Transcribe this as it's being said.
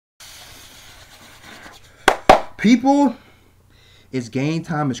People, it's game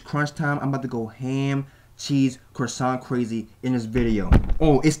time. It's crunch time. I'm about to go ham, cheese, croissant crazy in this video.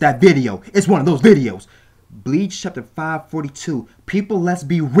 Oh, it's that video. It's one of those videos. Bleach chapter 542. People, let's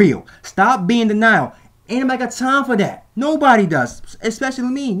be real. Stop being in denial. Ain't nobody got time for that. Nobody does. Especially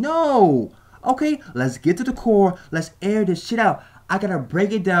me. No. Okay, let's get to the core. Let's air this shit out. I gotta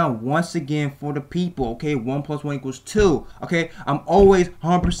break it down once again for the people. Okay, 1 + 1 = 2. Okay, I'm always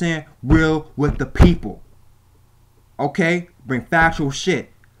 100% real with the people. Okay, bring factual shit.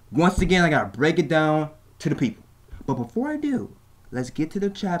 Once again, I gotta break it down to the people. But before I do, let's get to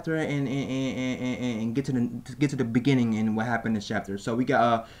the chapter and get to the beginning and what happened in this chapter. So we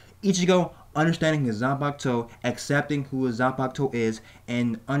got Ichigo understanding his Zanpakuto, accepting who his Zanpakuto is,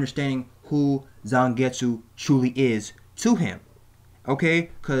 and understanding who Zangetsu truly is to him. Okay,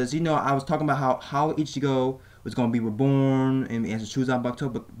 because you know I was talking about how Ichigo was gonna be reborn and as a true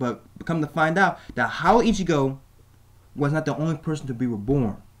Zanpakuto, but come to find out that how Ichigo was not the only person to be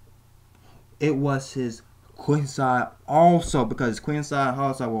reborn. It was his Quincy also, because Quincy and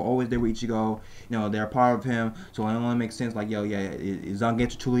Housai were always there with Ichigo. You know, they're part of him, so it only makes sense. Like, yo, yeah,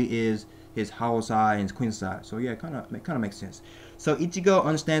 Zangetsu truly is his Housai and his Quincy. So yeah, kind of makes sense. So Ichigo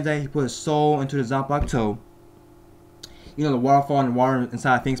understands that he put his soul into the Zanpakuto. You know, the waterfall and the water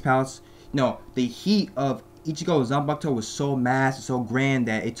inside Thing's Palace. You know, the heat of Ichigo's Zanpakuto was so massive, so grand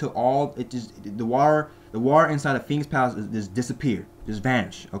that it took all. The water inside of Thing's Palace just disappeared, just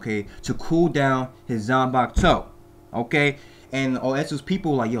vanished. Okay, to cool down his Zanpakuto. Okay, and Oetsu's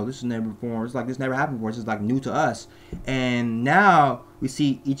people were like, yo, this is never before. It's like this never happened before. This is like new to us. And now we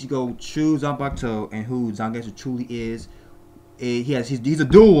see Ichigo true Zanpakuto and who Zangetsu truly is. He's a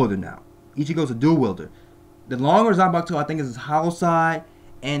dual wielder now. Ichigo's a dual wielder. The longer Zanpakuto, I think, is his hollow side,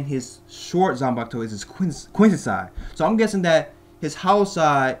 and his short Zanpakuto is his Quincy side. So I'm guessing that his hollow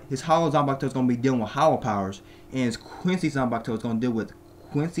side, his hollow Zanpakuto is going to be dealing with hollow powers, and his Quincy Zanpakuto is going to deal with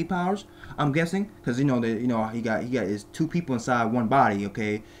Quincy powers. I'm guessing, because he got his two people inside one body,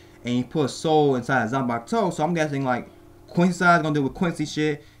 okay, and he put a soul inside his Zanpakuto. So I'm guessing like Quincy side is going to deal with Quincy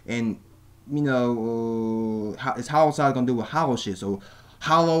shit, and you know his hollow side is going to deal with hollow shit. So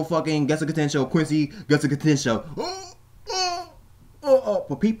hollow fucking gets a potential, Quincy gets a potential.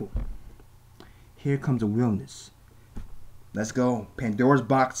 For people, here comes the realness. Let's go. Pandora's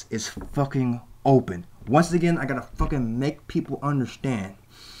box is fucking open. Once again, I gotta fucking make people understand.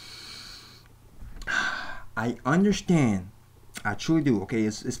 I understand. I truly do. Okay,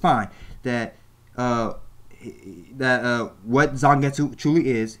 it's fine that what Zangetsu truly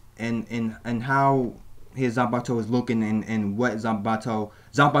is, and how his Zanpakuto is looking, and what Zanpakuto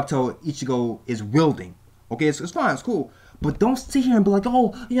Ichigo is wielding. Okay, it's fine, it's cool. But don't sit here and be like,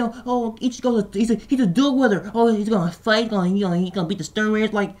 oh, you know, oh, Ichigo, he's a dual wielder. Oh, he's gonna fight, he's gonna beat the Stern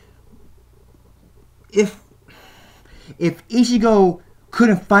Raiders. Like, if Ichigo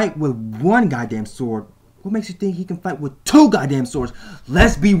couldn't fight with one goddamn sword, what makes you think he can fight with two goddamn swords?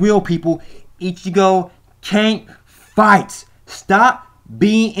 Let's be real, people. Ichigo can't fight. Stop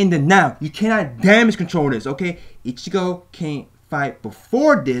being in denial. You cannot damage control this, okay? Ichigo can't fight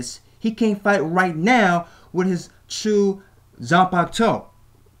before this. He can't fight right now with his true Zanpakuto.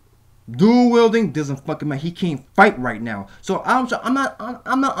 Dual wielding doesn't fucking matter. He can't fight right now. So I'm not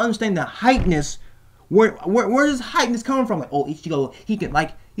understanding the hypeness. Where is hypeness coming from? Like, oh, Ichigo, he can,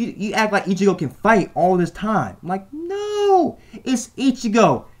 like, you act like Ichigo can fight all this time. I'm like, no, it's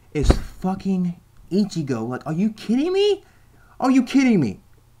Ichigo. It's fucking Ichigo. Like, are you kidding me? Are you kidding me?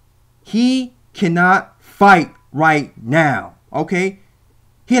 He cannot fight right now. Okay,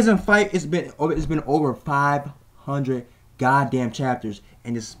 he hasn't fight. It's been over 500 goddamn chapters,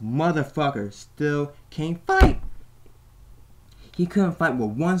 and this motherfucker still can't fight. He couldn't fight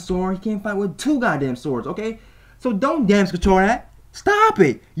with one sword. He can't fight with two goddamn swords. Okay, so don't damage control that. Stop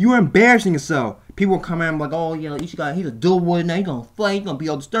it. You're embarrassing yourself. People come in like, oh yeah, Ichigo, he's a dual wielder now. He's gonna fight. He's gonna be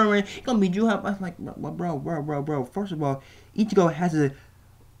all the Stern. He's gonna be Drew. I was like, bro. First of all, Ichigo has to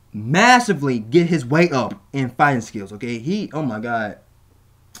massively get his way up in fighting skills. Okay, oh my god,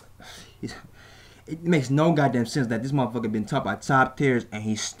 it makes no goddamn sense that this motherfucker been taught by top tiers and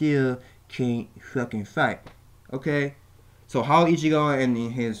he still can't fucking fight. Okay, so how Ichigo and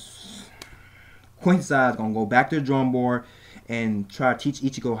his Quincy side is gonna go back to the drawing board and try to teach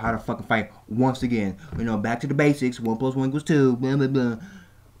Ichigo how to fucking fight once again. You know, back to the basics. 1 + 1 = 2. Blah blah blah.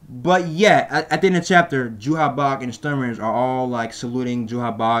 But yeah, at the end of the chapter, Juhabak and the Stern Raiders are all like saluting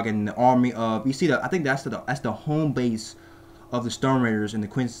Juhabak and the army of. You see I think that's the home base of the Stern Raiders and the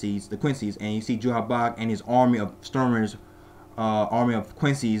Quincy's, and you see Juhabak and his army of Stern Raiders army of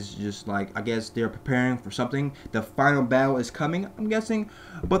Quincy's, just like, I guess they're preparing for something. The final battle is coming, I'm guessing.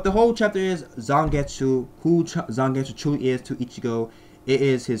 But the whole chapter is Zangetsu, who Zangetsu truly is to Ichigo. It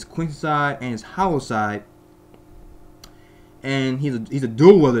is his Quincy side and his Hollow side. And he's a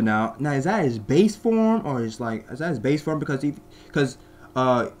dual wielder now. Now, is that his base form, or is that his base form? Because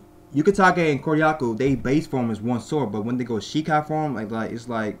Yukitake and Koryaku, they base form is one sword, but when they go Shikai form, it's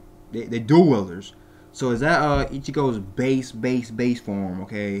like they dual wielders. So is that Ichigo's base form?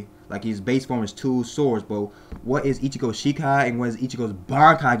 Okay, like his base form is 2 swords, but what is Ichigo's Shikai and what is Ichigo's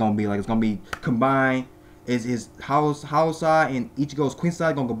Bankai gonna be? Like, it's gonna be combined. Is his Hollow side and Ichigo's Quincy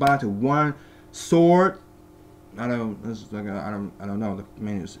side gonna combine to 1 sword? I don't know. I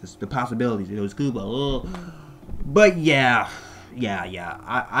mean, it's the possibilities. It was cool, but yeah.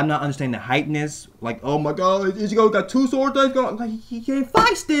 I'm not understanding the hypeness. Like, oh my god, Ichigo got 2 swords. Like, he can't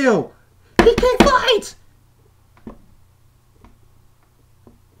fight still. He can't fight.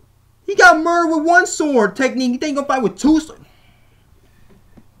 He got murdered with 1 sword technique. You think he gonna fight with 2 swords?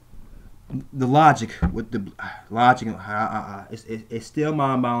 The logic with the logic, it's still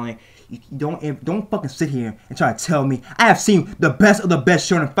mind-boggling. You don't fucking sit here and try to tell me I have seen the best of the best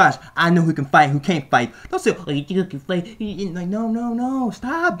shonen fights. I know who can fight, who can't fight. Don't say, oh, you can fight. Like, no,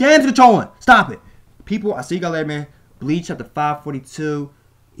 stop. Damn controlling. Stop it, people. I see you guys later, man. Bleach chapter 542.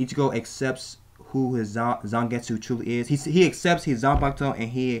 Ichigo accepts who his Zangetsu truly is. He accepts his Zanpakuto, and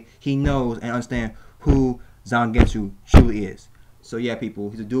he knows and understands who Zangetsu truly is. So yeah,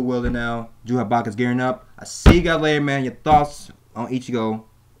 people, he's a dual wielder now. Juhabaka's gearing up. I see you guys later, man. Your thoughts on Ichigo,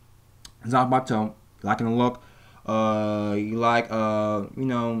 Zanpakuto, liking the look. You like,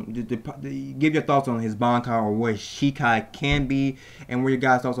 give your thoughts on his Bankai or where Shikai can be, and where your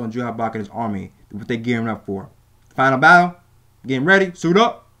guys' thoughts on Juhabaka and his army, what they're gearing up for. Final battle, getting ready, suit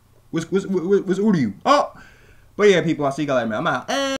up. What's Uryu? Oh, but yeah, people, I see you guys later, man. I'm out.